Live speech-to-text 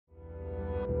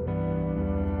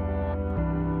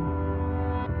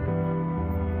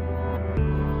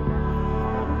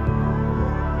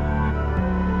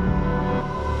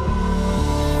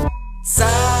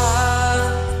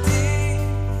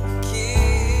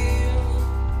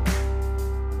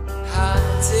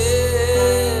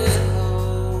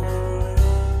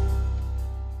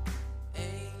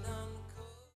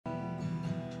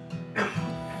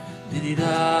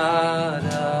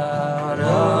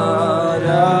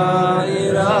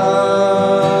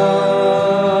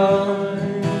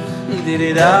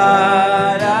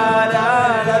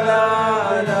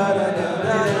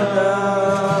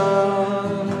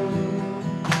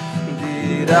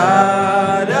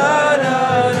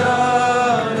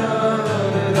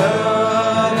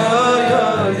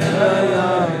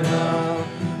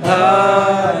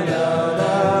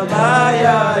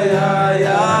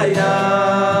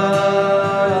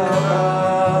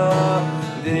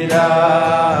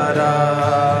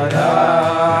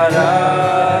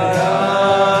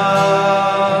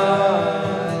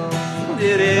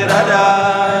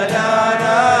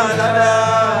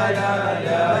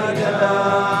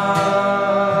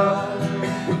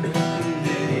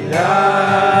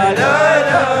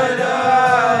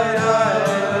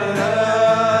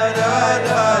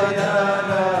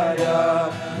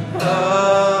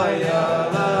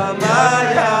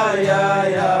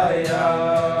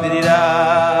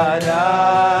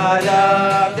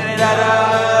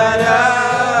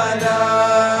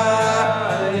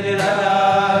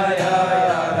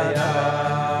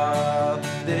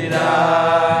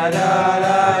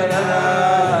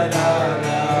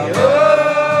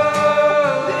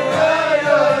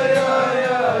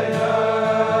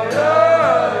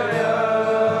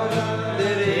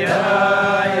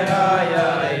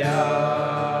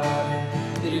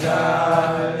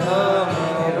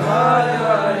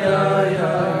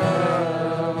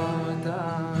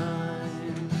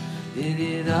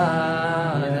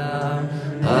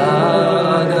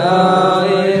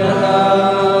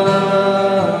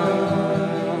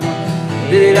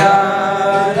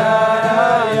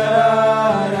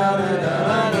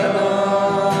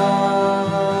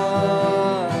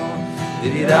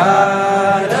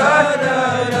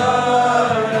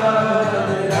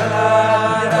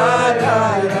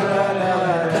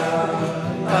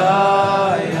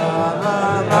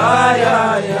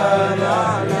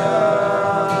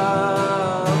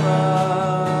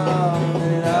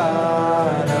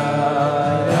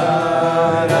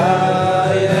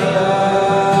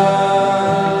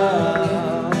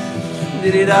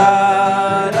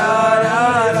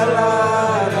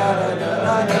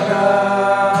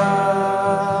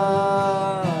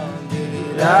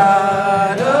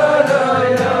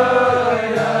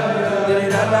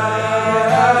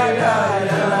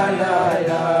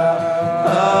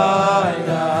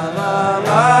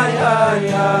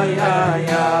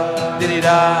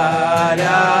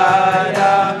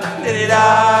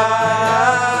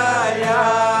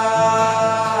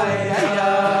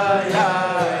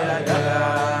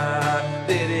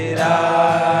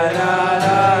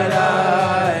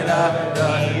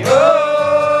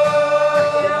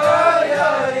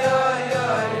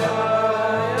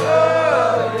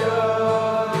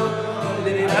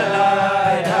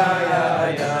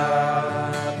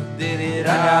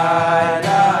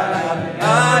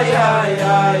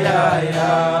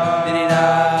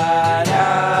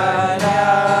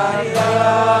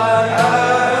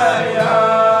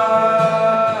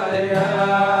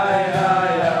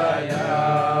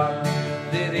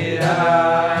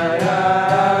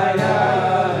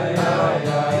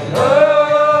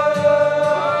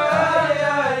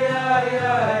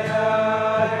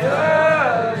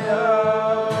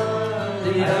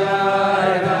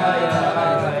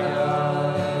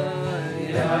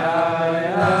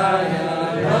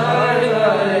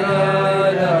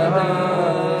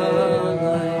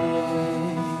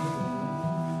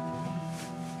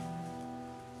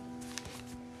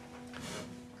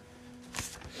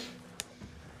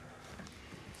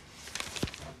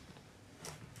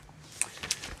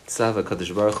Tzava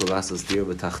Kadosh Baruch Hu lasos dir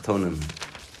b'tachtonim.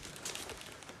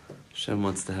 Hashem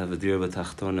wants to have a dir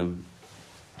b'tachtonim.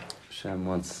 Hashem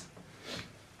wants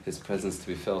His presence to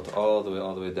be felt all the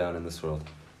way down in this world.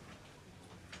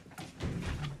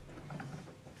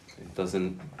 It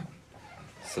doesn't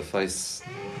suffice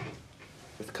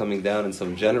with coming down in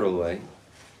some general way.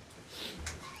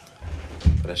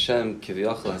 But Hashem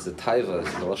Kiviyachal has a taiva, in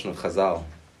the lashon of Chazal.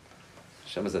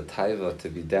 Hashem has a taiva to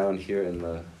be down here in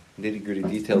the nitty-gritty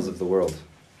details of the world.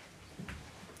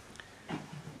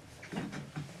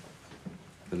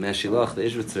 The Meshilach, the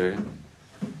Ishvitzer,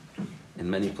 in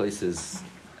many places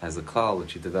has a klal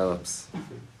which he develops.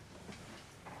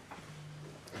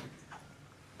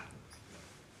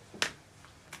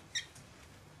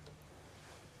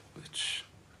 Which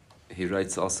he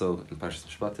writes also in Parashat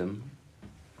Mishpatim.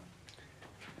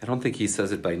 I don't think he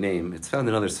says it by name. It's found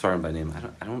in other Sfarim by name.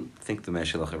 I don't think the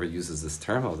Meshilach ever uses this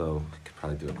term, although I could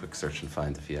probably do a quick search and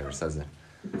find if he ever says it.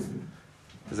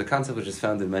 There's a concept which is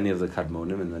found in many of the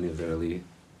Kadmonim and many of the early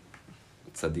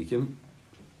Tzaddikim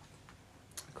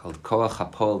called Koach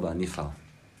HaPoel Ba'nifal.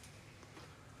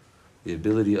 The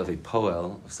ability of a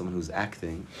poel, of someone who's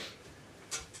acting,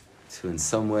 to in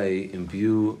some way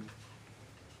imbue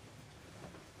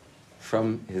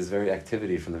from his very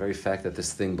activity, from the very fact that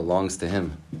this thing belongs to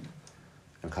him.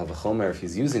 And Kal V'chomer, if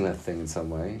he's using that thing in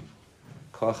some way,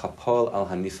 Koach HaPol Al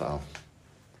HaNifal.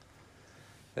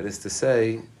 That is to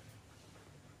say,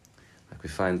 like we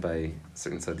find by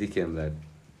certain tzaddikim, that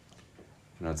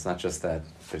it's not just that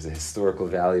there's a historical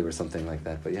value or something like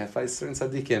that, but you have by certain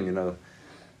tzaddikim,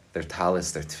 their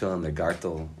talis, their tefillin, their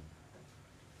gartel.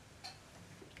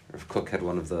 Rav Kook had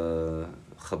one of the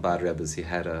Chabad Rebbes, he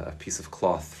had a piece of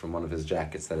cloth from one of his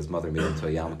jackets that his mother made into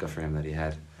a yarmulke for him that he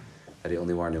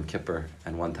only wore on Yom Kippur.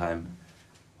 And one time,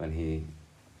 when he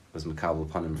was makabel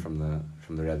upon him from the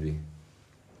Rebbe,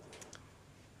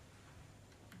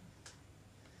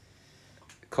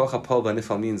 Koach HaPol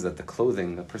B'Nifal means that the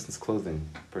clothing, a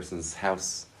person's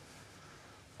house,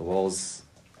 the walls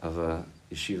of a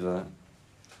yeshiva,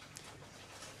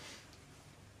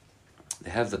 they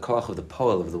have the koach of the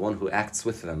poel, of the one who acts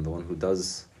with them, the one who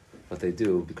does what they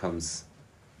do, becomes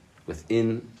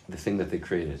within the thing that they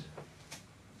created.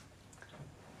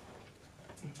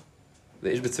 The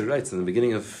Ishbitzer writes in the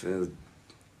beginning of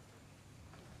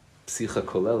Psicha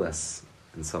Koleles,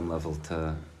 in some level,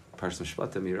 to Parshas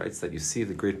Mishpatim, he writes that you see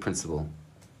the great principle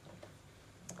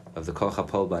of the Koach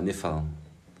HaPol B'Nifal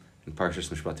in Parshas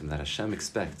Mishpatim, that Hashem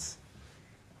expects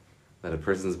that a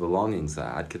person's belongings,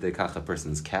 ad kedei kach, a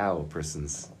person's cow, a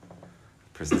person's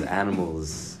animal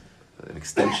is an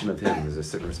extension of him. There's a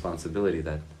certain responsibility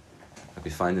that, like we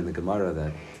find in the Gemara,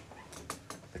 that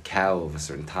the cow of a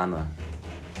certain Tana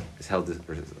is held,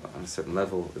 or on a certain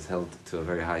level, is held to a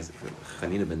very high.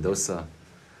 Chanina ben Dosa,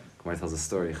 Gemara tells a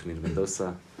story. Chanina ben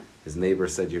Dosa, his neighbor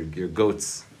said, "Your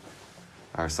goats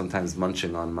are sometimes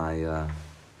munching on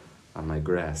my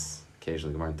grass."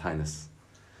 Occasionally, Gemara in Tainus.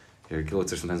 Your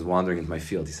goats are sometimes wandering into my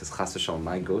field. He says, Chas v'shalom,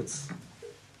 my goats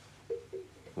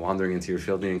wandering into your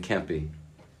field, meaning can't be.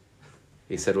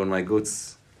 He said, when my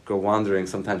goats go wandering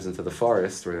sometimes into the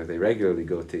forest, where they regularly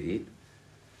go to eat,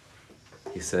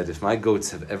 he said, if my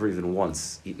goats have ever even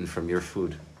once eaten from your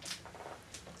food,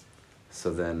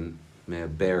 so then may a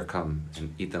bear come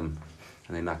and eat them,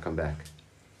 and they not come back.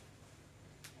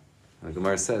 And the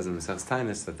Gemara says in Maseches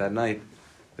Tainus that night,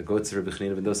 the goats of Rabbi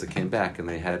Chanina ben Dosa came back and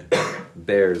they had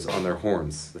bears on their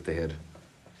horns that they had.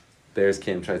 Bears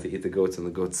came, tried to eat the goats, and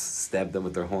the goats stabbed them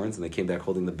with their horns, and they came back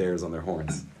holding the bears on their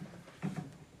horns.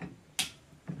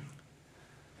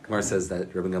 Gemara says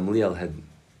that Rabbi Gamliel had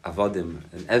avodim,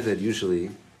 an eved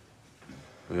usually,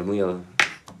 Rabbi Gamliel,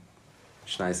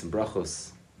 Shnais and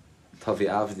Brachos, Tavi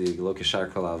Avdi, Lo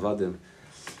Keshar Kol Avodim,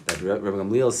 that Rabbi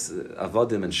Gamliel's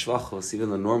avodim and shvachos, even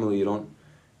though normally you don't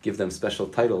give them special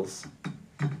titles,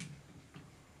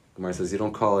 Gemara says you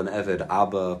don't call an Eved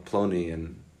Abba Ploni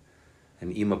and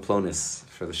Ima Plonis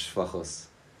for the Shvachos.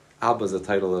 Abba is a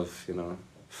title of,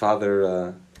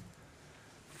 father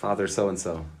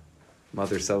so-and-so,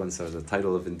 mother so-and-so, is a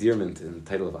title of endearment and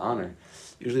title of honor.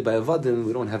 Usually by Avadim,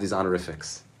 we don't have these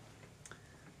honorifics.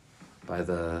 By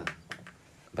the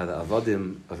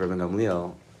Avadim of Rabbi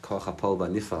Gamliel, Koach HaPol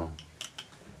B'Nifal,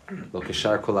 Lo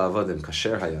Keshar Kol Avadim,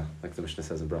 Kasher Haya, like the Mishnah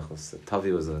says in Brachos.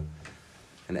 Tavi was an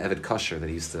Eved Kasher that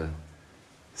he used to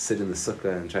sit in the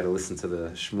sukkah and try to listen to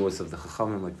the shmuos of the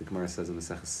Chachamim, like the Gemara says in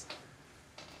Maseches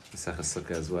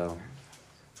Sukkah as well.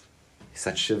 He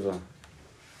sat Shiva,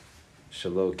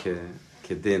 Shalo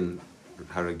Kedin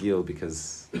Haragil,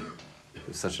 because he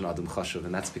was such an Adam Chashuv,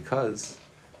 and that's because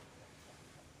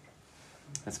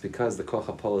the Koach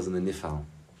HaPol is in the Nifal.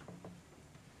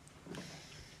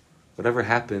 Whatever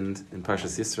happened in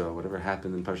Parshas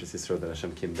Yisro, that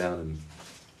Hashem came down and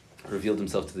revealed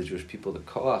himself to the Jewish people, the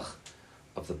Koach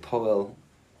of the Poel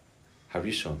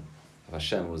Harishon of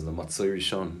Hashem was the Matzoi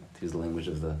Rishon, to use the language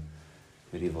of the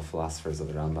medieval philosophers of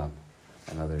the Rambam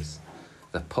and others.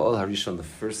 The Poel Harishon, the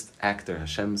first actor,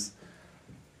 Hashem's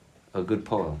a good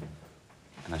Poel.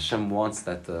 And Hashem wants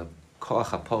that the Koach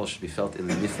HaPol should be felt in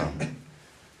the Nifal.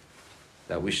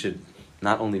 That we should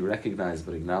not only recognize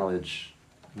but acknowledge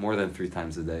more than 3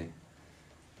 times a day.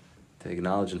 To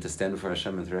acknowledge and to stand before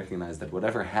Hashem and to recognize that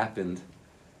whatever happened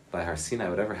by Har Sinai,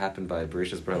 whatever happened by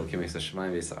Bereshis Bara Elokim Yisrael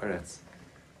Shemayim V'Yis Haaretz,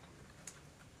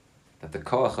 that the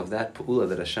koach of that pu'ula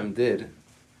that Hashem did,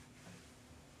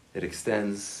 it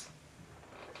extends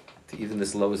to even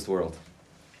this lowest world.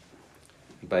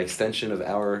 By extension of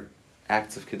our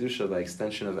acts of Kedusha, by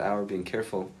extension of our being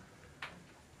careful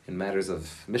in matters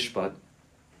of mishpat,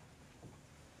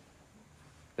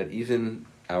 that even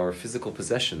our physical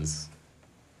possessions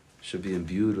should be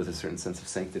imbued with a certain sense of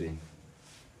sanctity.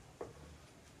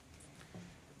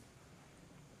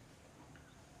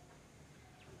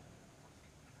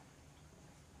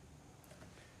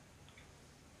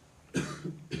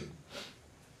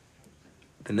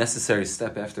 the necessary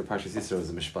step after Parshas Yisro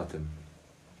is the Mishpatim.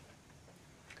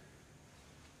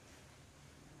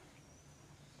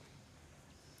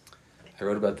 I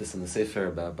wrote about this in the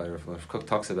Sefer by Rav Kook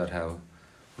talks about how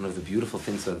one of the beautiful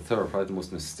things about the Torah, probably the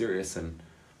most mysterious and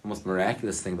almost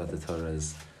miraculous thing about the Torah,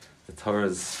 is the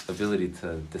Torah's ability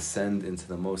to descend into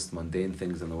the most mundane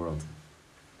things in the world.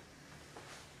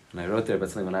 And I wrote there about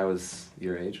something when I was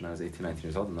your age, when I was 18, 19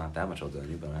 years old. I'm not that much older than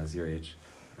you, but when I was your age,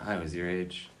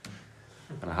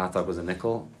 when a hot dog was a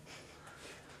nickel,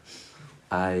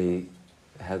 I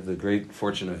had the great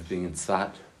fortune of being in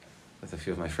Tzfat with a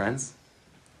few of my friends.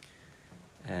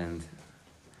 And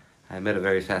I met a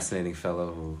very fascinating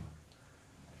fellow who,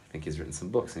 I think he's written some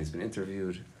books and he's been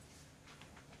interviewed.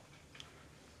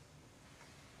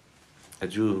 A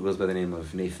Jew who goes by the name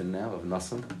of Nathan now, of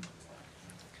Nassau,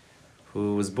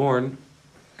 who was born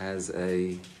as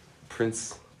a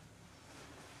prince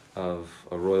of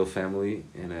a royal family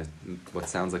in what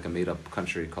sounds like a made-up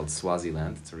country called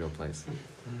Swaziland. It's a real place.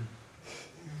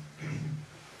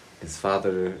 His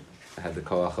father had the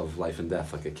koach of life and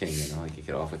death, like a king, like you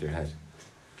get off with your head.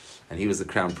 And he was the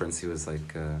crown prince. He was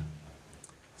like,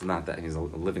 he's not that, he's a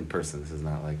living person. This is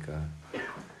not like,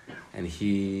 and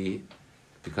he,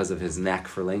 because of his knack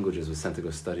for languages, was sent to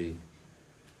go study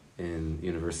in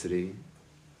university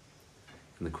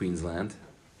in the Queen's Land.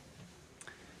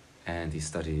 And he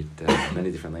studied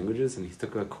many different languages, and he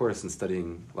took a course in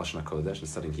studying Lashon HaKodesh and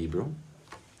studying Hebrew.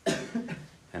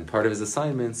 And part of his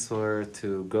assignments were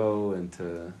to go and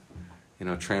to,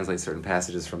 translate certain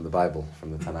passages from the Bible,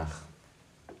 from the Tanakh.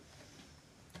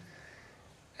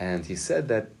 And he said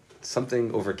that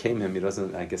something overcame him. He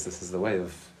doesn't, I guess this is the way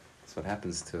of, that's what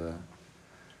happens to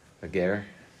a ger.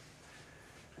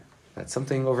 That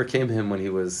something overcame him when he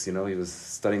was, he was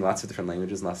studying lots of different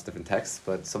languages, lots of different texts,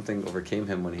 but something overcame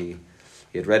him when he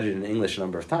had read it in English a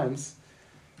number of times.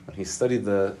 When he studied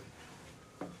the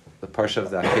Parsha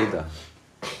of the Akedah,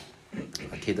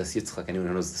 Akedas Yitzchak, anyone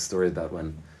who knows the story about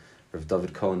when Rav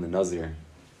David Cohen, the Nazir,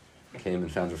 came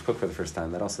and found Rav Kook for the first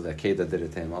time, that also the Akedah did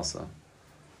it to him also.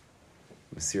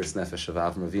 Mesiras Nefesh of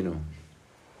Avram Avinu,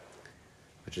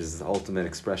 which is the ultimate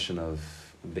expression of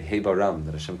Behei Baram,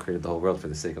 that Hashem created the whole world for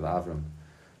the sake of Avram,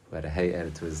 who had a Hey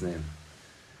added to his name.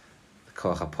 The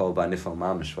Koach HaPol Ba'nifal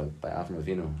Mamish, by Avram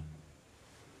Avinu.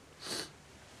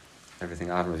 Everything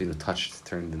Avram Avinu touched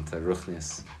turned into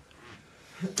Ruchnias.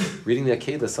 Reading the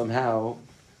Akedah, somehow,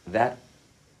 that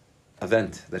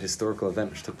event, that historical event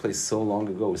which took place so long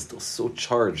ago, was still so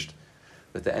charged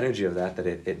with the energy of that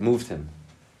it moved him.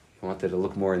 He wanted to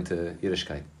look more into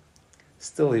Yiddishkeit.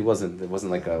 Still, it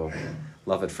wasn't like a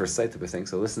love at first sight type of thing.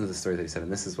 So listen to the story that he said,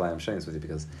 and this is why I'm sharing this with you,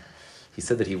 because he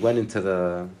said that he went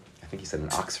into I think he said in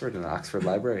the Oxford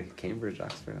Library, Cambridge,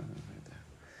 Oxford, right there.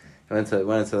 He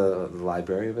went into the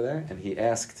library over there, and he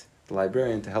asked the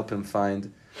librarian to help him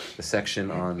find the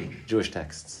section on Jewish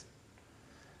texts.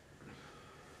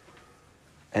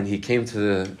 And he came to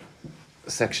the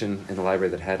section in the library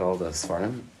that had all the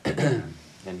Sfarim,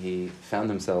 and he found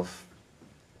himself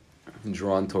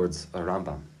drawn towards a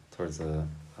Rambam, towards a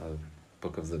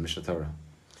book of the Mishnah Torah.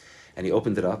 And he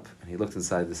opened it up, and he looked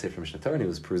inside the Sefer Mishnah Torah, and he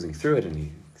was perusing through it, and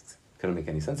he couldn't make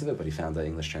any sense of it, but he found the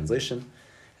English translation.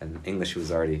 And in English, he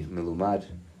was already milumad.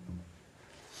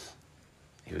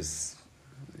 He was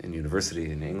in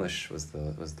university, and English was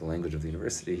the language of the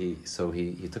university.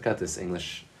 He took out this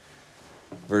English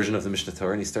version of the Mishnah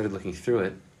Torah, and he started looking through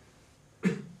it.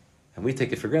 And we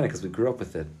take it for granted because we grew up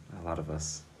with it, a lot of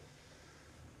us.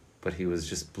 But he was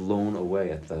just blown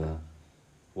away at the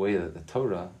way that the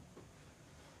Torah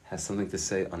has something to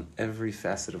say on every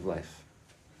facet of life,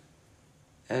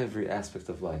 every aspect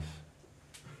of life,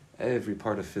 every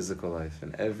part of physical life,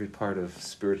 and every part of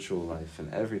spiritual life,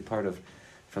 and every part of,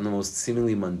 from the most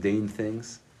seemingly mundane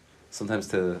things, sometimes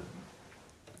to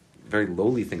very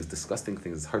lowly things, disgusting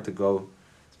things. It's hard to go,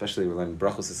 especially we're learning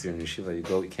brachos this year in yeshiva.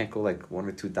 You can't go like one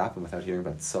or two dapim without hearing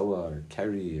about soa or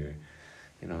keri or,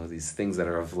 these things that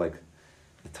are of like,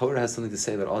 the Torah has something to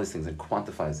say about all these things and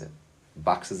quantifies it,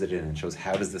 boxes it in, and shows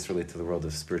how does this relate to the world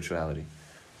of spirituality.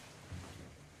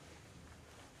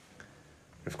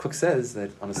 Rav Kook says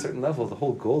that on a certain level, the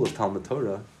whole goal of Talmud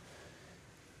Torah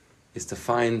is to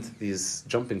find these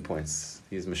jumping points,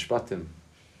 these mishpatim,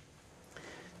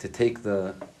 to take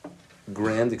the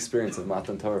grand experience of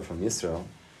Matan Torah from Yisrael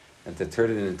and to turn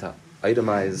it into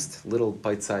itemized, little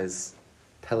bite-sized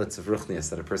pellets of ruchnias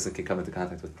that a person can come into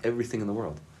contact with everything in the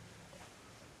world.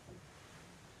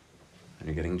 When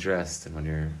you're getting dressed, and when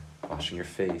you're washing your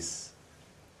face,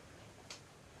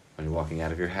 when you're walking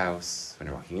out of your house, when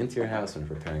you're walking into your house, when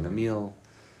you're preparing a meal,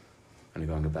 when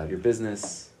you're going about your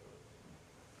business.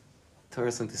 Torah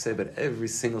has something to say about every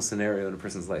single scenario in a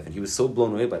person's life. And he was so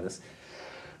blown away by this.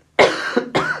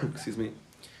 Excuse me.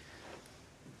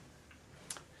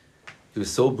 He was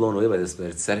so blown away by this that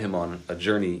it set him on a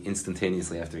journey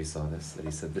instantaneously after he saw this. That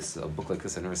he said, "This a book like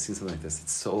this, I've never seen something like this.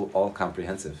 It's so all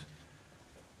comprehensive."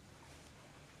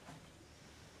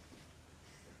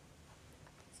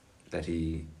 That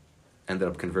he ended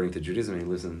up converting to Judaism, and he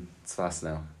lives in Tzfas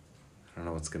now. I don't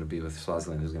know what's going to be with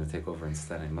Swaziland, who's going to take over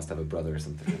instead. He must have a brother or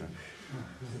something. You know?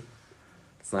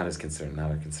 It's not his concern,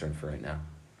 not our concern for right now.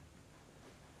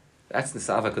 That's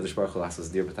Nisava Kadosh Baruch Hu Lassos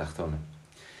Dir B'Tachtonim.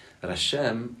 That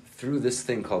Hashem, through this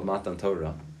thing called Matan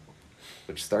Torah,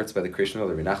 which starts by the creation of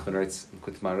the world, Rabbi Nachman writes in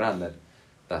Kut Maran that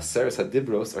the Aseres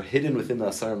HaDibros are hidden within the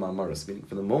Asar Ma'amaros. Meaning,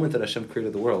 from the moment that Hashem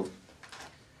created the world,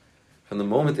 from the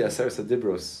moment the Aseres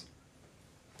HaDibros,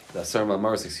 the Asar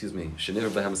Ma'amaros, Sheniver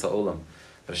B'Hem Sa'olam,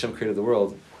 that Hashem created the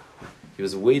world, he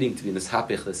was waiting to be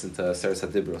Nishapich listen to Aseres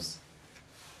HaDibros.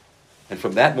 And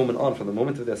from that moment on, from the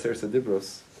moment of the Aseres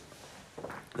HaDibros,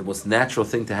 the most natural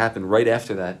thing to happen right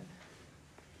after that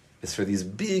is for these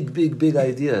big, big, big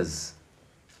ideas,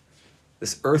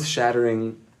 this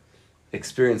earth-shattering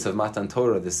experience of Matan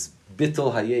Torah, this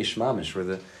Bittul Hayesh Mamish,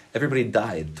 where everybody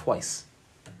died twice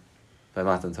by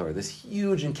Matan Torah. This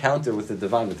huge encounter with the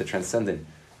divine, with the transcendent,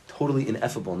 totally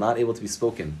ineffable, not able to be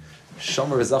spoken.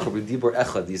 Shomer v'zachar b'dibur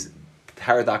echad, these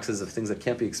paradoxes of things that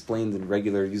can't be explained in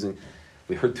regular using.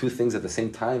 We heard two things at the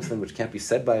same time, something which can't be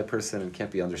said by a person and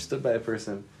can't be understood by a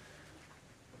person.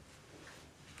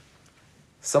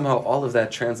 Somehow all of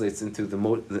that translates into the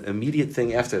immediate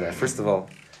thing after that. First of all,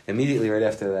 immediately right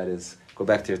after that is go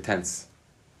back to your tents.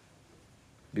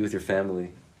 Be with your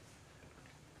family.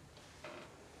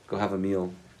 Go have a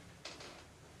meal.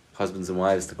 Husbands and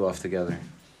wives to go off together.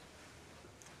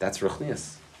 That's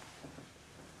Ruchnias.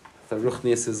 The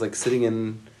Ruchnias is like sitting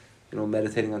in,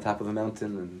 meditating on top of a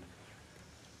mountain. And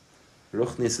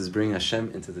Ruchnias is bringing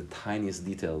Hashem into the tiniest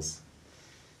details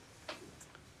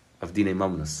of Dinei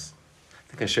Mamnus.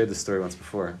 I think I shared this story once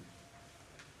before.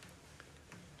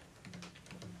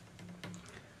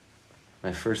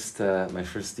 My first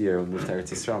year when we moved to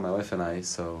Eretz Yisrael, my wife and I,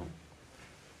 so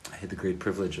I had the great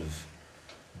privilege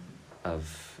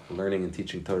of learning and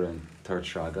teaching Torah in Torah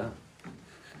Shraga,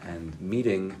 and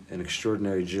meeting an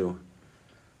extraordinary Jew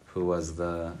who was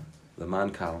the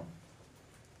Mankal,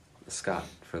 the Scot,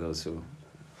 for those who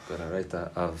got a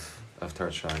Reita of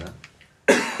Torah Shraga.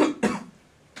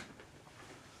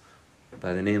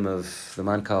 By the name of the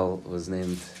Mankal was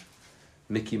named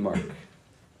Mickey Mark.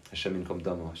 Hashem Yinkom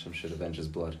Damo, Hashem should avenge his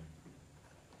blood.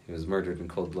 He was murdered in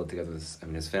cold blood together with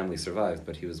his family survived,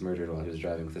 but he was murdered while he was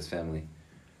driving with his family.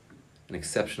 An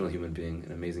exceptional human being,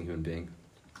 an amazing human being.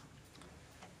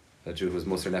 A Jew who was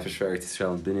Moser Nefesh for Eretz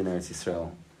Yisrael and Binyan Eretz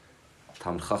Yisrael,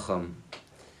 Talmid Chacham.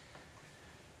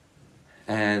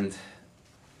 And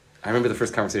I remember the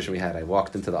first conversation we had. I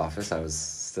walked into the office. I was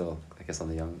still, I guess, on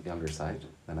the younger side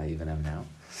than I even am now.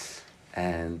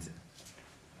 And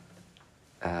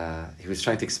he was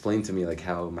trying to explain to me like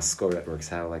how maskoret works,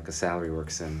 how like a salary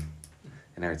works in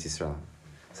Eretz Yisrael.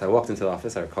 So I walked into the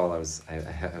office. I recall I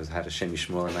had a Shem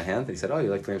Yishmuel in my hand. And he said, "Oh, you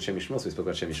like to learn Shem Yishmuel?" So we spoke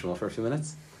about Shem Yishmuel for a few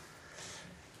minutes.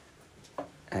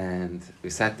 And we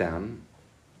sat down.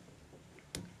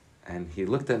 And he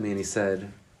looked at me and he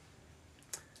said,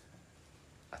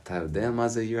 "Ata yodea ma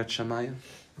ze yirat shamayim?"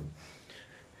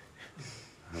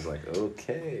 I was like,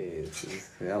 okay, this is,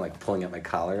 like pulling at my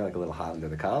collar, like a little hot under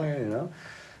the collar, I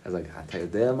was like, Ata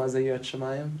yodea ma ze yirat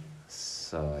shamayim?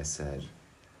 So I said,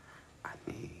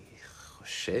 Ani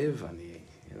choshev,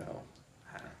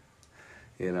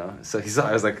 So he saw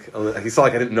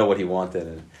like I didn't know what he wanted.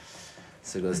 And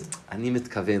so he goes, Ani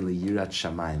mitkaven li yirat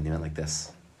shamayim. He went like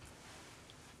this.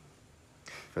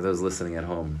 For those listening at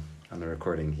home on the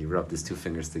recording, he rubbed his two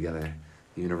fingers together,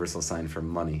 the universal sign for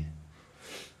money.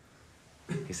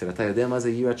 He said, Ata yodea ma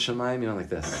ze yirat shamayim? Like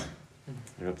this.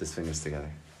 He rubbed his fingers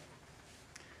together.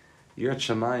 Yirat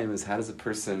shamayim is, how does a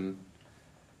person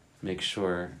make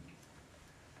sure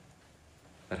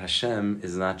that Hashem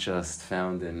is not just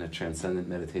found in a transcendent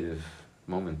meditative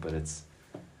moment, but it's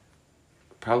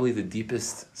probably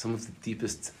some of the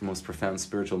deepest, most profound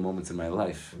spiritual moments in my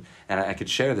life. And I could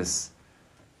share this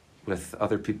with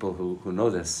other people who know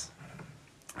this.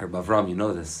 Or Bavram, you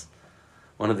know this.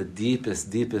 One of the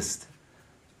deepest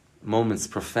moments,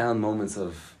 profound moments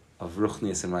of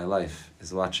Ruchnias in my life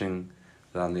is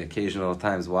on the occasional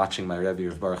times, watching my Rebbe,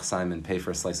 Rav Baruch Simon, pay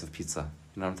for a slice of pizza.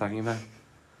 You know what I'm talking about?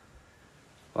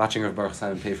 Watching Rav Baruch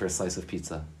Simon pay for a slice of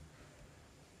pizza.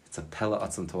 It's a pella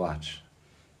atzim to watch.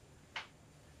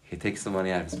 He takes the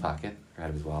money out of his pocket, or out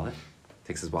of his wallet,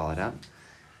 takes his wallet out,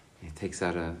 he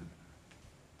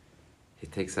he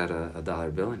takes out a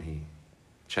dollar bill and he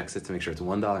checks it to make sure it's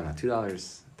 $1, not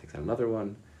 $2. Takes out another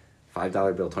one,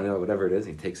 $5 bill, $20, whatever it is.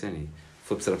 He takes it and he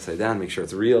flips it upside down, make sure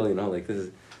it's real, like this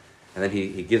is. And then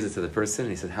he gives it to the person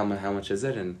and he said, how much is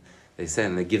it? And they say,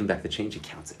 and they give him back the change. He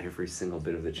counts every single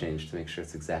bit of the change to make sure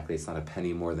it's not a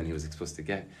penny more than he was supposed to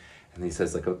get. And he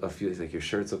says like a few, he's like, you're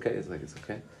sure it's okay? It's like, it's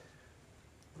okay.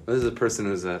 Well, this is a person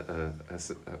who's a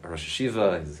Rosh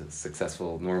Hashiva, he's a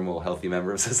successful, normal, healthy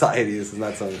member of society. This is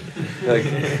not something like.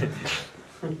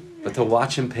 But to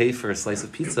watch him pay for a slice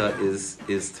of pizza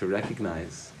is to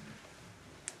recognize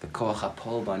the koach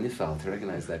hapol ba'nifal, to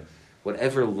recognize that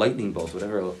whatever lightning bolt,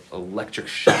 whatever electric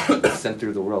shock that's sent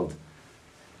through the world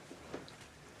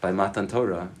by Matan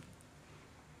Torah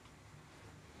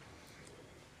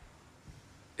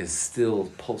is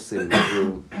still pulsing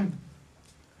through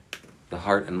the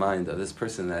heart and mind of this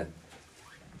person. That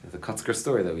the Kotzker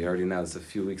story that we already know, it's a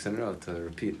few weeks in a row to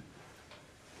repeat.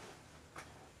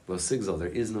 Lo sigzal, there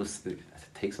is no, to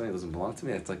take something that doesn't belong to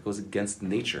me, it's like goes against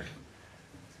nature.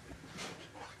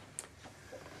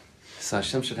 So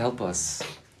Hashem should help us.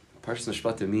 Parshas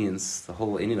Mishpatim means, the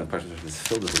whole inyan of Parshas Mishpatim is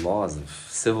filled with laws, of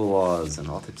civil laws, and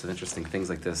all types of interesting things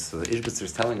like this. So the Ishbitzer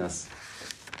is telling us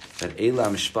that Eila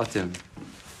Mishpatim,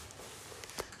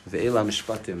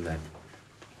 that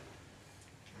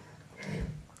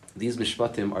these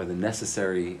Mishpatim are the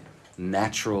necessary,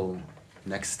 natural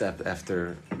next step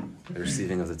after the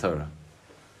receiving of the Torah.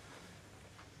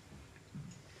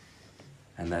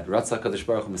 And that Ratzah Kadosh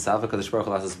Baruch Hu, Misava Kadosh Baruch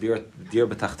Hu, Lasas Dir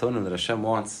B'Tachtonim, that Hashem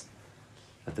wants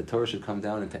that the Torah should come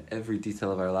down into every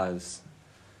detail of our lives.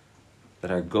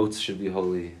 That our goats should be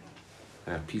holy,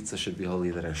 that our pizza should be holy,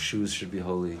 that our shoes should be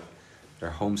holy, that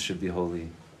our homes should be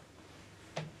holy.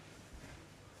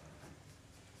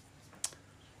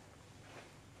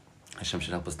 Hashem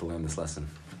should help us to learn this lesson.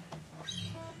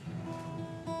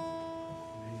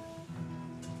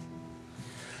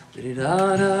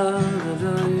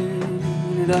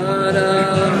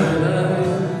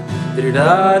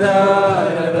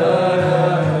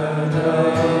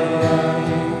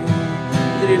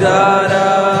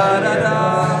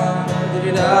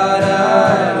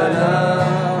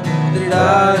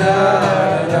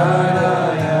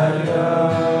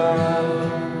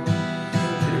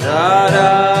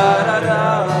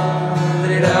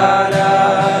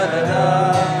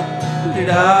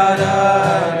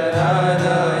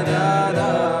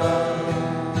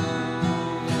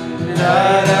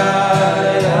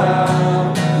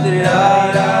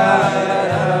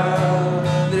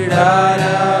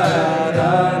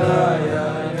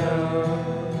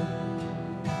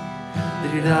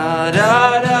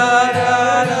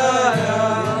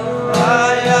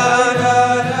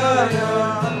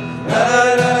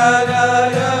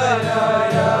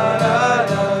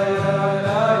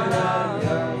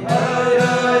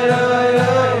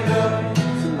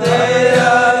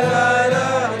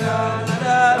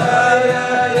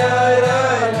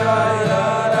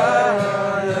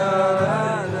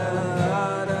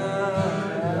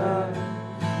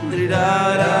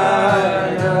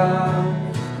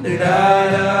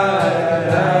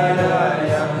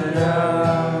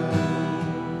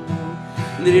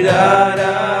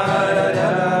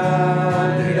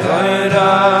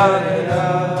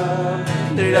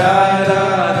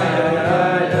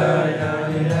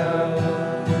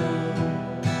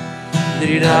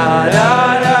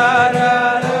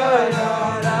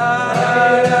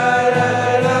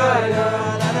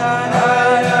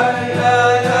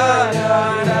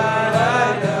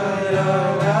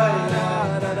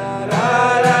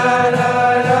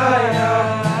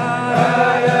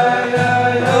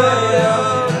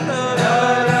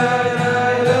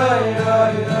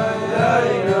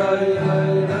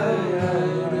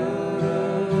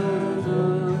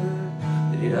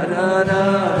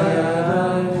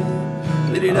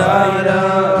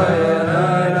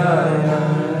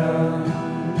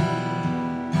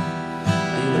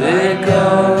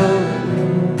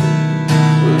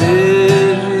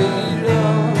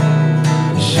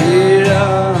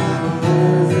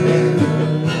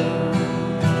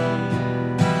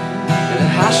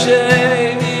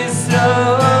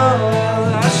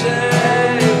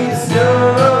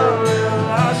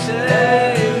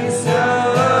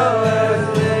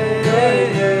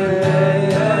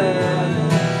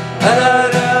 Ana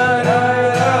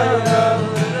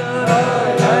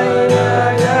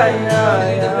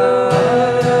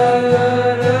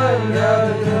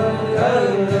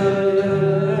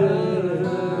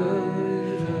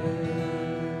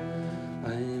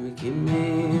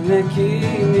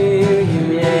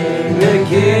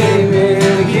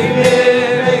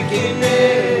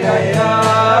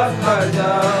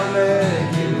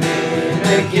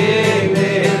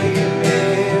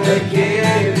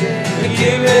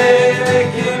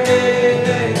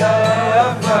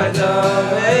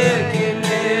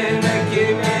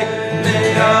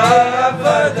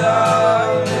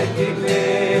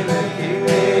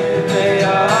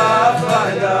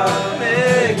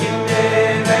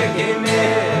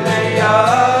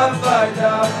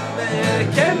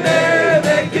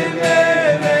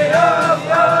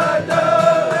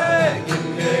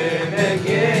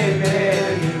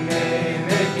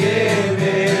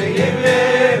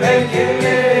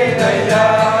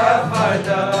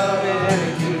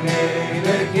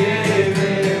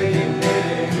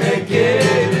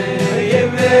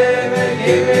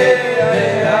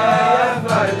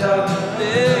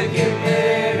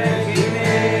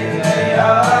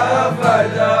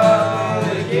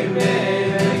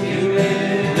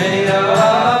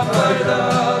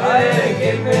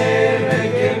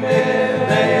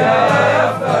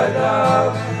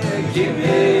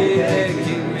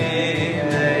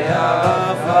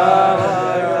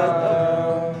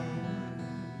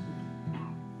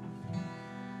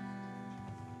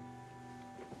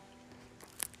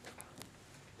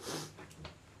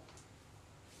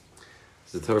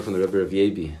There's a Torah from the Rebbe of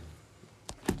Yebi.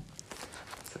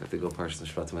 So I have to go Parshas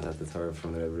Shvatim without the Torah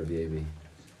from the Rebbe of Yebi.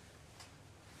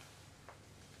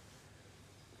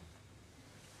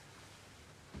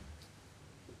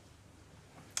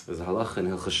 There's a halacha in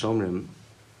Hilchos Shomrim,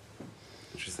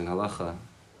 interesting halacha,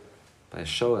 by a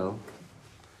shoel.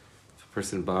 If a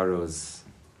person borrows,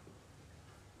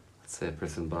 let's say a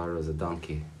person borrows a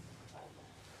donkey,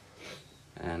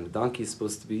 and the donkey is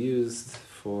supposed to be used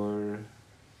for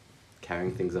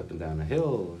carrying things up and down a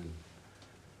hill,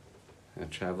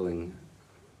 and traveling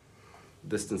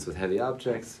distance with heavy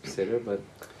objects, etc. But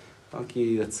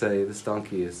donkey, let's say this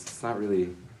donkey it's not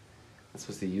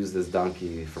supposed to use this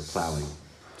donkey for plowing.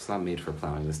 It's not made for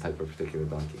plowing, this type of particular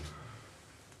donkey.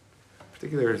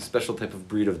 Particular special type of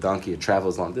breed of donkey, it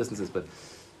travels long distances, but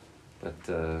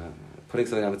putting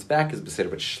something on its back is beseder,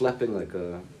 but schlepping like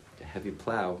a heavy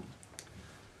plow,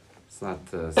 it's not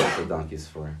what the donkey's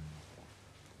for.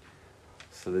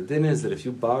 So the din is that if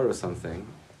you borrow something,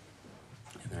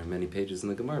 and there are many pages in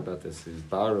the Gemara about this, you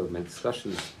borrow, many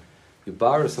discussions, you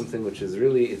borrow something which is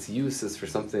really, its use is for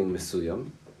something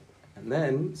mesuyam, and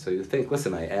then, so you think,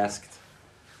 listen, I asked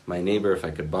my neighbor if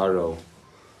I could borrow,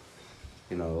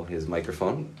 his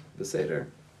microphone, the Seder.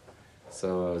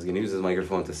 So I was going to use his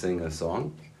microphone to sing a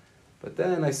song. But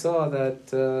then I saw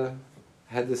that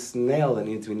I had this nail that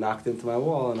needed to be knocked into my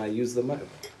wall, and I used the mic.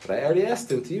 But I already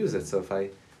asked him to use it. So if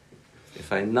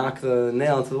I knock the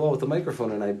nail into the wall with the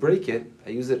microphone and I break it, I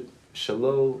use it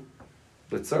shalo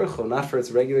b'tzorcho, not for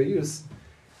its regular use,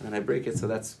 and then I break it. So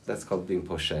that's called being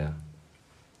posheya.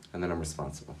 And then I'm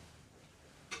responsible.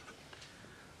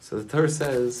 So the Torah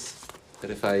says that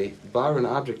if I borrow an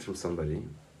object from somebody,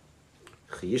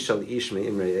 chiyishal ish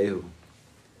me'im re'ehu,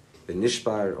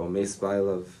 v'nishbar o meis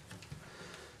bailav,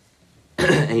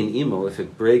 ein imo, if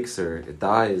it breaks or it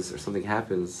dies or something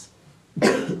happens,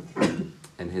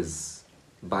 and his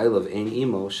bailav ein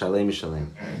imo, shalem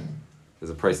mishalem, there's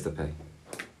a price to pay.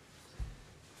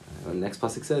 The next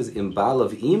pasuk says, im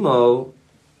bailav imo,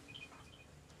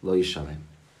 lo yishalem.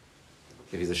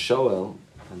 If he's a shoel,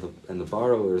 and the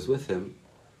borrower is with him,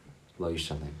 lo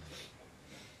yishalem.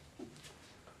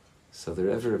 So the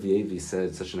Rebbe of Yevi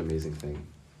said such an amazing thing.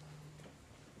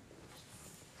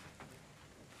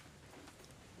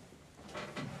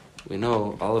 We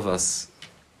know all of us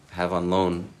have on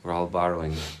loan, we're all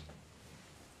borrowing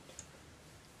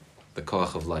the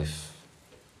koach of life.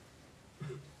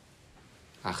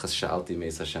 Achas sha'alti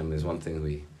meis Hashem, there's one thing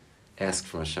we ask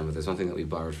from Hashem, but there's one thing that we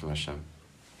borrowed from Hashem.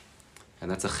 And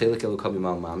that's a chelek elokam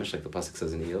imal mamish, like the pasuk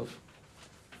says in Eov.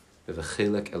 We have a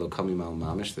chelek elokam imal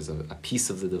mamish. There's a piece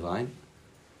of the divine,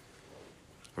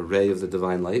 a ray of the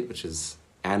divine light, which is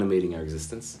animating our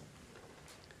existence.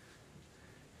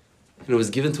 And it was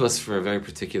given to us for a very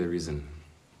particular reason.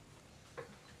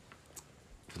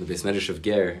 From the Beis Medrash of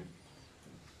Ger,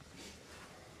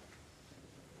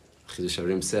 Chidush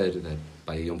Harim said that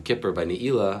by Yom Kippur, by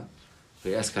Ne'ilah,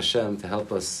 we ask Hashem to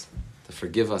help us, to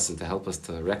forgive us, and to help us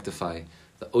to rectify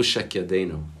the Oshek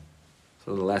Yadeinu. It's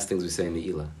one of the last things we say in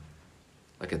Ne'ilah.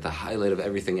 Like at the highlight of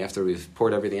everything, after we've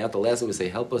poured everything out, the last thing we say,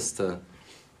 help us to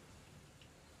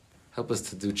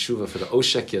do tshuva for the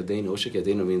Oshek Yadeinu. Oshek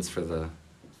Yadeinu means for the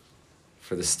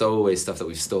stowaway stuff that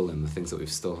we've stolen, the things that we've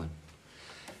stolen.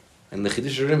 And the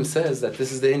Chidush Harim says that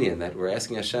this is the inyan, that we're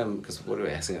asking Hashem, because what are we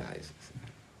asking?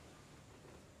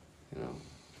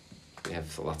 We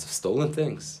have lots of stolen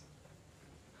things.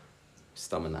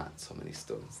 Stamanat, so many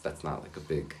stolen. That's not like a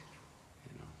big,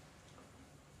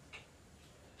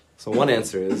 So one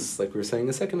answer is, like we were saying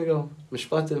a second ago,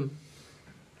 mishpatim.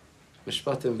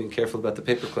 Mishpatim, being careful about the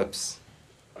paper clips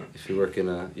if you work in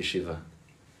a yeshiva.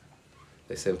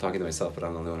 They say I'm talking to myself, but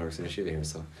I'm the only one who works in yeshiva here,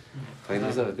 so talking to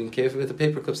myself, being careful with the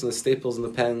paper clips and the staples and the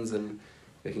pens, and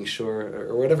making sure,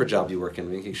 or whatever job you work in,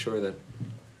 making sure that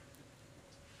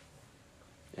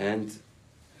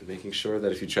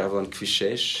if you travel on Kvish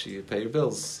 6, you pay your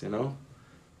bills,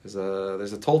 There's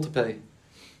a toll to pay.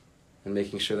 And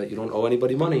making sure that you don't owe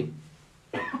anybody money.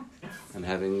 And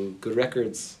having good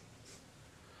records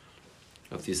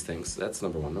of these things. That's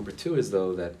number one. Number two is,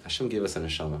 though, that Hashem gave us a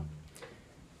neshama.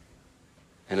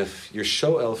 And if you're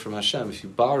shoel from Hashem, if you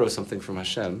borrow something from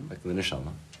Hashem, like the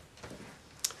neshama,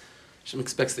 Hashem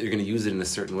expects that you're going to use it in a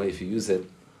certain way. If you use it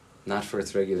not for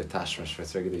its regular tashmish, for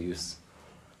its regular use,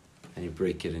 and you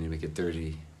break it and you make it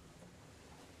dirty,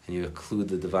 and you occlude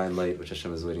the divine light which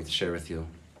Hashem is waiting to share with you,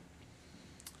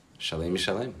 shalem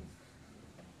yishalem.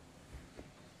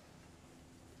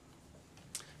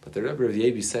 But the Rebbe of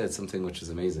Yebi said something which is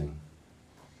amazing.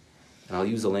 And I'll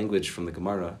use a language from the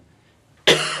Gemara,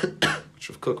 which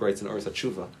Rav Kook writes in Oros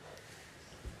HaTshuva.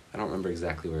 I don't remember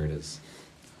exactly where it is.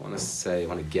 want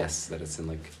to guess that it's in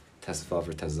like Tesvav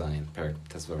or Tezayin,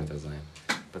 Tesvav or Tezayin,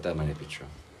 but that might not be true.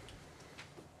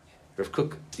 Rav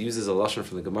Kook uses a lashon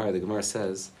from the Gemara. The Gemara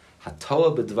says,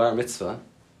 "Hatoa b'dvar mitzvah,"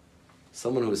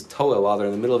 someone who is toa while they're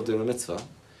in the middle of doing a mitzvah. In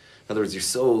other words, you're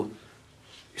so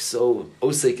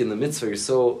osek in the mitzvah, you're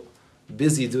so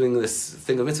busy doing this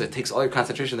thing of mitzvah, it takes all your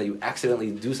concentration that you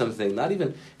accidentally do something.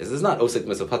 This is not osek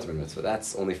mitzvah patron mitzvah.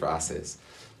 That's only for ases.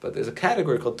 But there's a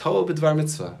category called toa b'dvar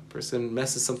mitzvah. A person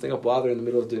messes something up while they're in the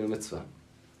middle of doing a mitzvah.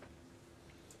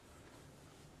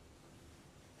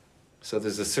 So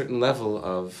there's a certain level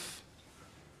of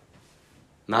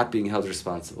not being held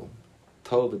responsible.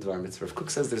 Toa b'dvar mitzvah. Rav Kook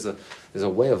says there's a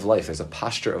way of life, there's a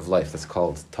posture of life that's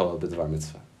called toa b'dvar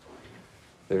mitzvah.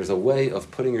 There's a way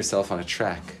of putting yourself on a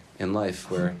track in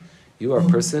life where you are a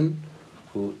person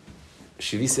who,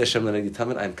 shivisi Hashem l'negdi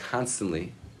tamid, I'm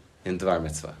constantly in dvar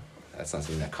mitzvah. That's not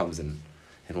something that comes in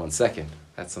 1 second.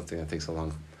 That's something that takes a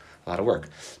lot of work.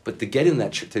 But to get in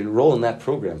that, to enroll in that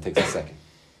program takes a second.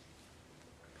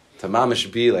 To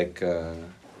mamish be like, a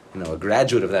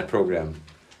graduate of that program,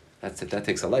 that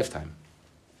takes a lifetime.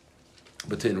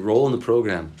 But to enroll in the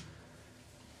program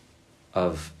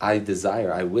of I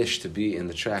wish to be in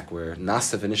the track where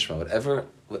nasa v'nishma,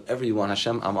 whatever you want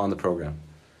Hashem, I'm on the program.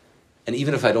 And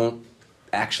even if I don't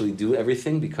actually do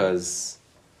everything, because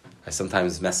I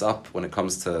sometimes mess up when it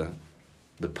comes to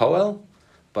the poel,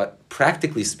 but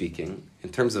practically speaking, in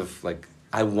terms of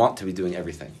I want to be doing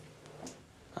everything.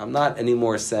 I'm not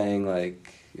anymore saying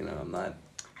I'm not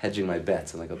hedging my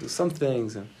bets and I'll do some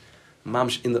things. And I'm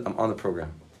on the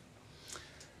program.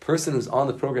 Person who's on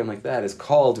the program like that is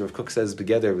called, Rav Kook says,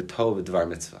 together with Tov Dvar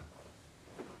Mitzvah.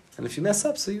 And if you mess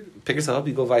up, so you pick yourself up,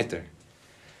 you go weiter.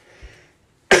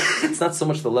 It's not so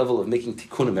much the level of making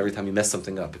tikkunim every time you mess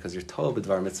something up, because you're Tov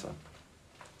Dvar Mitzvah.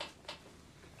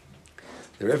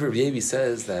 The Rebbe Yevi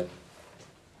says that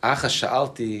Acha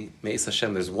sha'alti me'is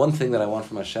Hashem. There's one thing that I want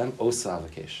from Hashem, osa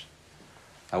avakesh.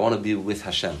 I want to be with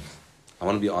Hashem. I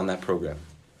want to be on that program.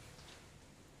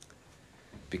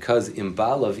 Because in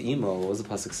Baal of Imo, what was the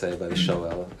pasuk say by the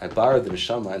Shoel? I borrowed the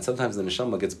neshama, and sometimes the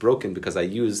neshama gets broken because I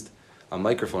used a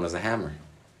microphone as a hammer.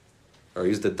 Or I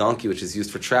used a donkey, which is used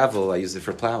for travel, I used it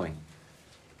for plowing.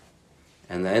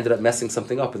 And I ended up messing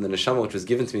something up in the neshama, which was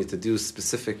given to me to do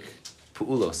specific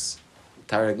pu'ulos,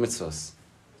 tareg mitzvos.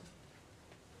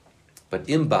 But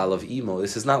in Baal of Imo,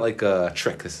 this is not like a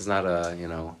trick. This is not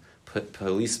a,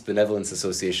 Police Benevolence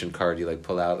Association card you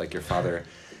pull out, like your father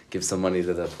gives some money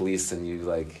to the police and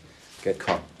you get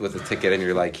caught with a ticket and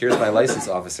you're like, here's my license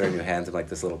officer, and you hand him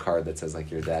this little card that says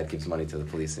your dad gives money to the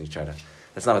police and you try to,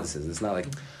 that's not what this is. It's not like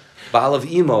Baal of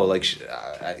Imo,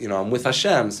 I'm with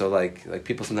Hashem, so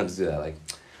people sometimes do that.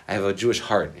 I have a Jewish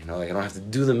heart, I don't have to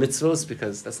do the mitzvos,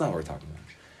 because that's not what we're talking about.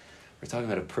 We're talking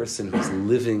about a person who's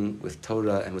living with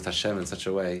Torah and with Hashem in such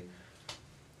a way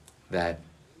that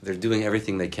they're doing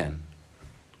everything they can,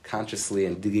 consciously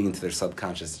and digging into their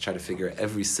subconscious to try to figure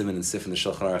every siman and sif in the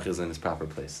Shulchan Aruch is in its proper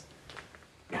place.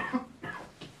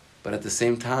 But at the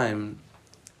same time,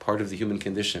 part of the human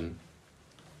condition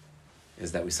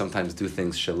is that we sometimes do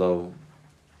things shelo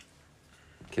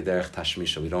kederech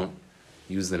tashmisha. We don't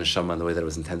use the neshama in the way that it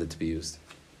was intended to be used.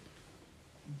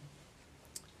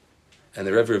 And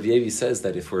the Rebbe Rav Yevi says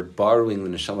that if we're borrowing the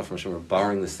neshama from Hashem, we're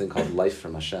borrowing this thing called life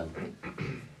from Hashem.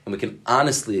 And we can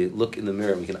honestly look in the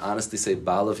mirror and we can honestly say,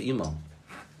 Baal of Imo.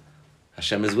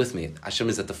 Hashem is with me. Hashem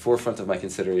is at the forefront of my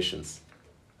considerations.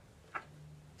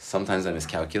 Sometimes I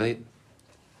miscalculate.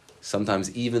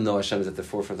 Sometimes, even though Hashem is at the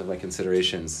forefront of my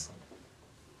considerations,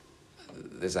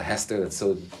 there's a hester that's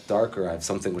so dark, or I have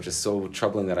something which is so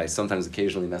troubling that I sometimes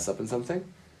occasionally mess up in something.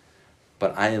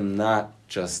 But I am not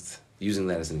just using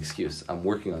that as an excuse. I'm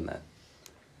working on that.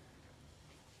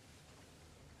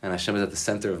 And Hashem is at the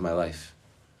center of my life.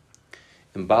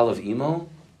 In Baal of Imo,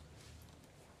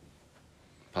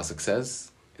 pasuk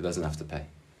says, he doesn't have to pay.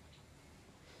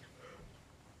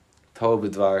 Toa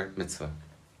b'dvar mitzvah.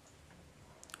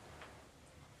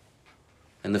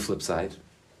 And the flip side,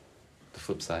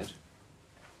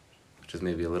 which is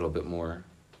maybe a little bit more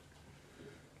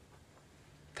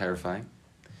terrifying.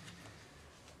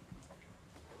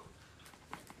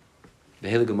 The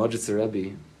Heilige Modzitzer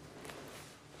Rebbe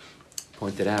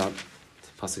pointed out,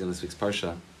 the pasuk in this week's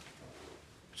parsha,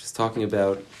 which is talking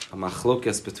about a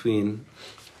machlokes between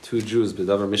two Jews,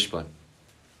 b'davar mishpat.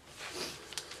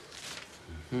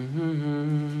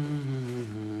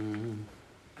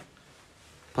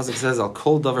 Pasuk says, Al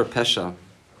kol davar pesha,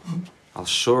 al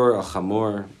shor, al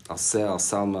chamor, al seh, al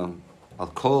salma, al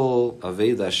kol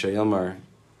aveda asher yomar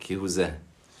ki hu zeh.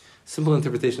 Simple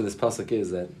interpretation of this pasuk is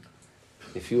that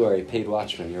if you are a paid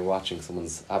watchman, you're watching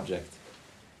someone's object,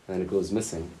 and then it goes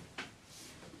missing.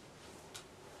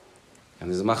 And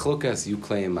there's a machlokas, you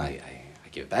claim, I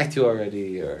give it back to you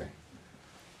already, and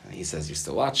he says, you're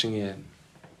still watching it.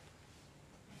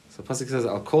 So Pasuk says,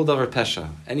 Al kol davar pesha,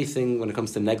 anything when it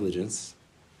comes to negligence,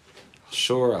 Al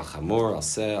shor, Al chamor, Al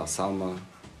seh, Al salma,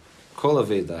 kol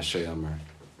aveda asher yamar.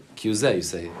 Kiuzeh, you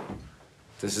say,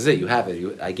 this is it, you have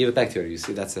it, I gave it back to you already, you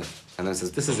see, that's it. And then it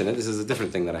says, this isn't it, this is a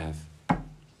different thing that I have.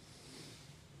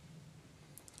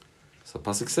 So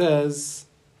Pasuk says,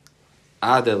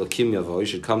 Ad Elokim Yavo, you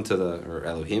should come to or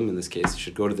Elohim in this case, you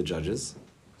should go to the judges,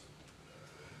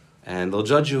 and they'll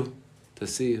judge you to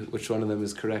see which one of them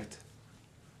is correct.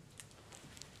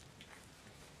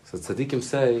 So tzaddikim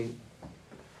say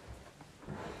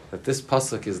that this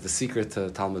pasuk is the secret to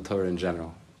Talmud Torah in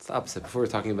general. It's the opposite. Before we're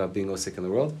talking about being osik in the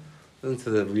world, listen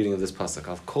to the reading of this pasuk.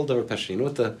 Al kol davar pesha. You know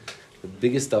what the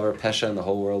biggest davar pesha in the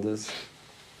whole world is?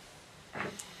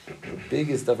 The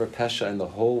biggest davar pesha in the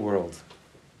whole world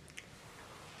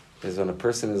is when a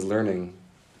person is learning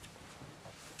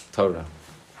Torah.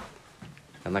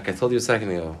 And like I told you a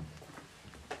second ago,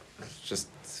 just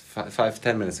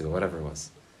 5-10 minutes ago, whatever it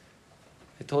was,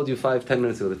 I told you 5-10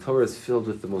 minutes ago, the Torah is filled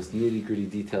with the most nitty-gritty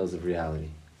details of reality.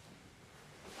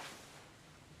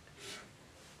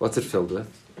 What's it filled with?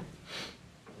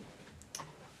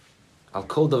 Al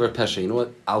kol davar pesha. You know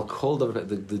what? Al kol davar.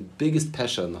 The biggest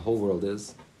pesha in the whole world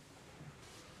is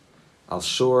Al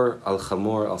shor, Al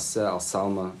chamor, Al seh, Al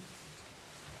salma,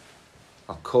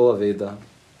 Al kol aveda.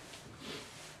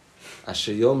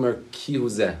 Asher yomer ki hu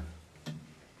zeh.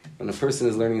 When a person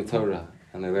is learning Torah,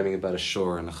 and they're learning about a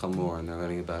shor and a chamor, and they're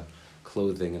learning about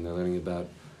clothing, and they're learning about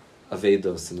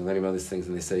avedos, and they're learning about these things,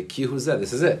 and they say, ki hu zeh,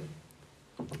 this is it.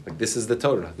 Like, this is the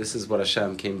Torah. This is what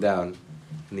Hashem came down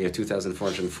in the year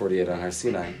 2448 on Har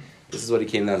Sinai. This is what he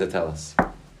came down to tell us.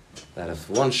 That if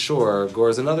one shor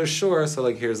gores another shor, so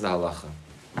like here's the halacha.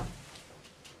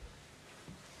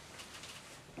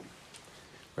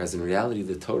 Whereas in reality,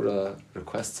 the Torah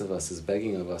requests of us, is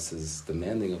begging of us, is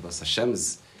demanding of us. Hashem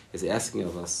is asking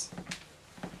of us.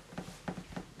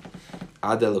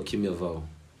 Ad Elokim Yavo.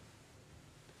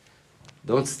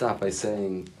 Don't stop by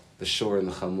saying the shor and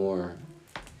the chamor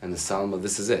and the salma.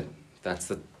 This is it.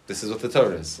 This is what the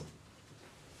Torah is.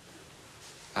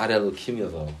 Ad Elokim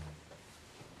Yavo.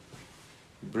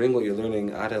 Bring what you're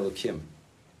learning Ad Elokim.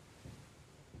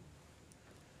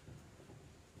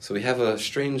 So we have a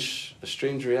strange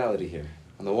reality here.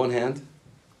 On the one hand,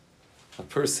 a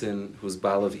person who's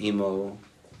Baal of Imo,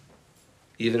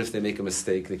 even if they make a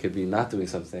mistake, they could be not doing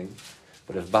something.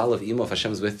 But if Baal of Imo, if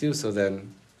Hashem's with you, so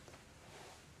then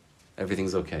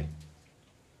everything's okay.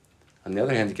 On the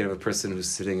other hand, you can have a person who's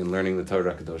sitting and learning the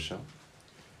Torah Kedosha.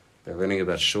 They're learning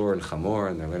about Shor and Chamor,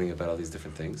 and they're learning about all these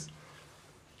different things.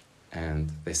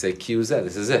 And they say, Ki hu zeh,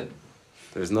 this is it.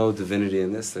 There's no divinity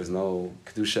in this, there's no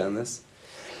Kedusha in this.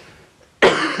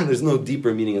 There's no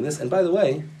deeper meaning in this. And by the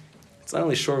way, it's not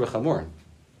only Shor v'Chamor.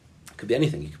 It could be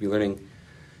anything. You could be learning,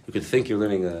 you could think you're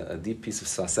learning a deep piece of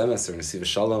Sfas Emes or Nesiv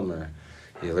Shalom, or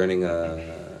you're learning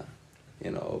a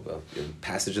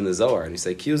passage in the Zohar, and you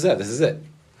say, Ki hu zeh, this is it.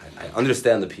 I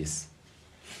understand the piece.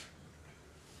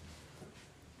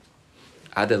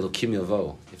 Ad Elokim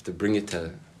Yavo. You have to bring it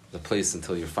to the place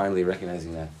until you're finally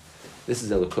recognizing that this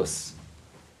is Elokus.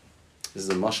 This is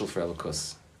a mashal for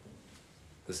Elokus.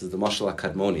 This is the mashal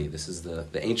HaKadmoni. This is the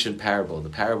ancient parable, the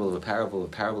parable of a parable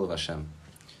of Hashem.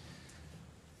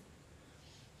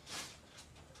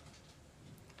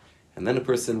 And then a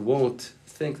person won't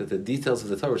think that the details of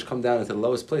the Torah, which come down into the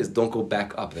lowest place, don't go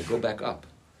back up. They go back up.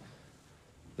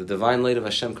 The divine light of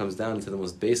Hashem comes down into the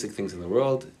most basic things in the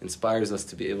world, inspires us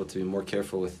to be able to be more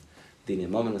careful with Dinei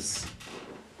Mamonos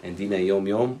and Dinei Yom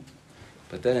Yom,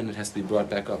 but then it has to be brought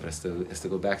back up. It has to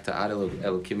go back to Ad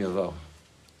Elokim Yavo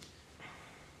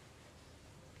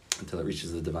until it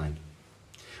reaches the divine.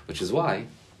 Which is why,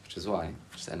 just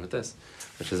end with this,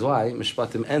 which is why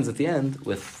Mishpatim ends at the end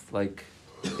with, like,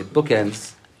 it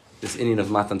bookends this inyan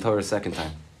of Matan Torah a second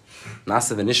time.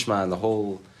 Nasav and Nishma, and the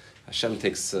whole, Hashem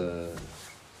takes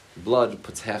blood,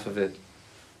 puts half of it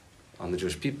on the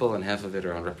Jewish people, and half of it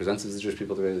are on representatives of the Jewish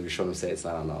people. The way the Rishonim say it's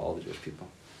not on all the Jewish people.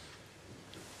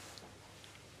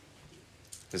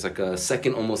 There's like a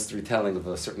second almost retelling of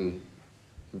a certain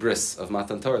bris of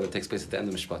Matan Torah that takes place at the end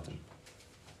of Mishpatim.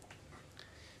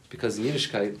 Because in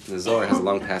Yiddishkeit, the Zohar has a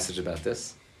long passage about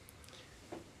this.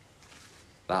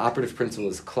 The operative principle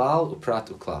is Klal, Uprat,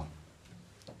 Uklal.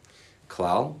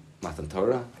 Klal, Matan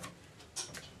Torah.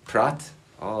 Prat,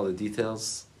 all the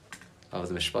details of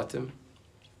the Mishpatim.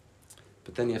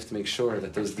 But then you have to make sure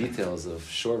that those details of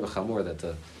Shor v'Chamor, that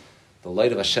the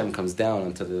light of Hashem comes down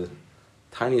onto the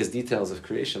tiniest details of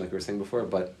creation, like we were saying before,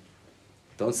 but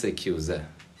Don't say kiuzeh.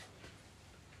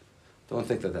 Don't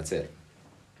think that that's it.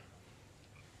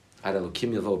 Ad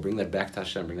Elokim Yavo, bring that back to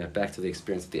Hashem, bring that back to the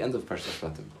experience at the end of Parshat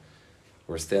Shvatim.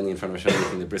 We're standing in front of Hashem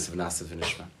making the bris of Nasa and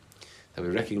Nishma. That we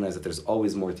recognize that there's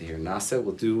always more to hear. Nasa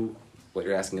will do what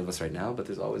you're asking of us right now, but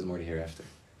there's always more to hear after.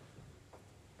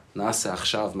 Nasa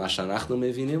achshav ma shanachnu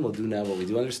mevinim, we'll do now what we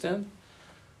do understand,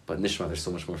 but Nishma, there's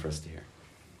so much more for us to hear.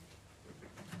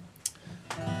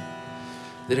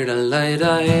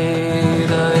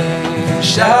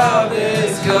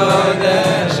 Shabbos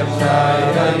Kodesh,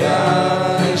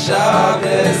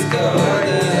 Shabbos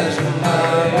Kodesh,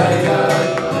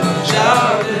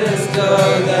 Shabbos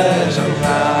Kodesh,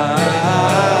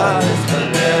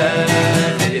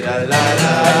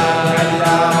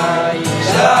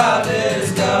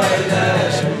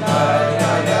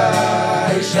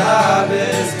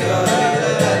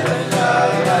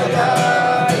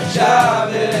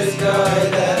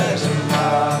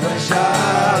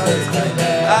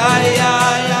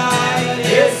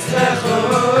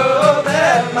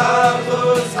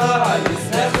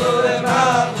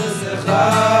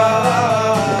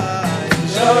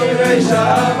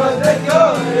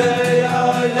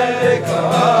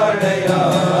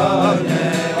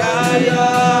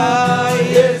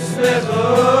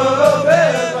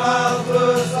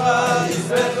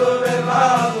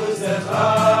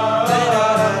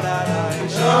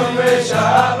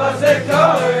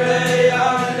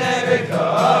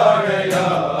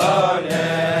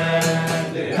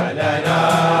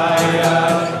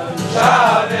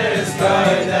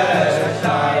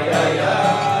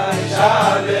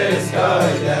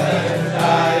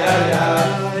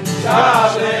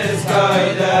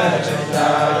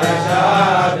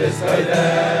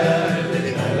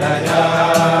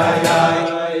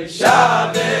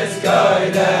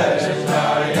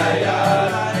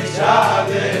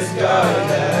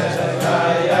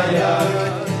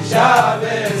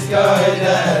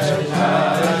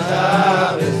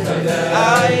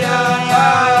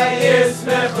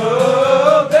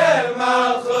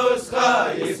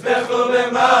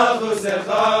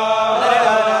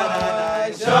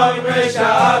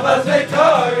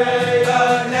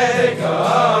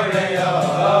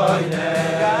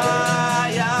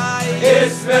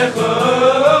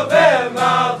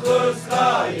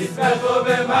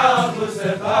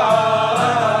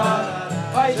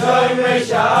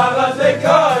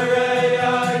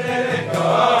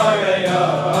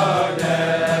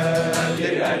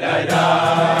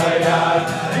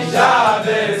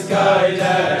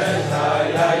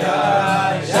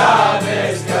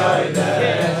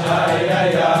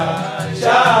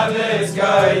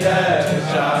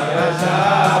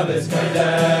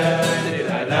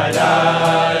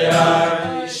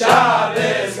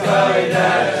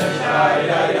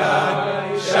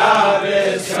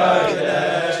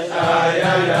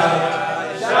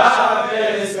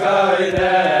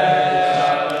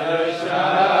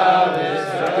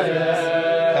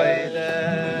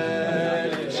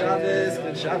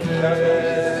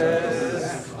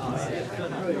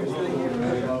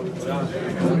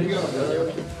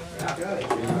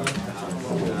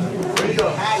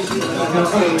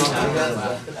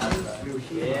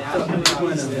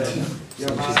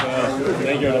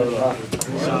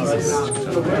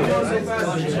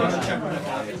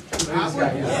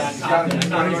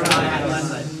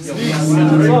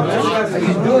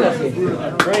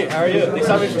 Great, how are you? Thanks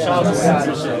for having me for Shabbos.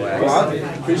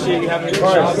 Appreciate you having me for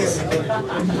Shabbos.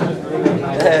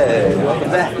 Hey,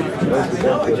 welcome back. Do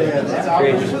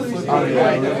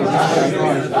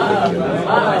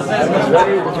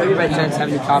you by chance have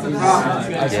any copies?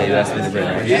 Yeah, you asked me to bring,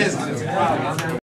 right? Yes.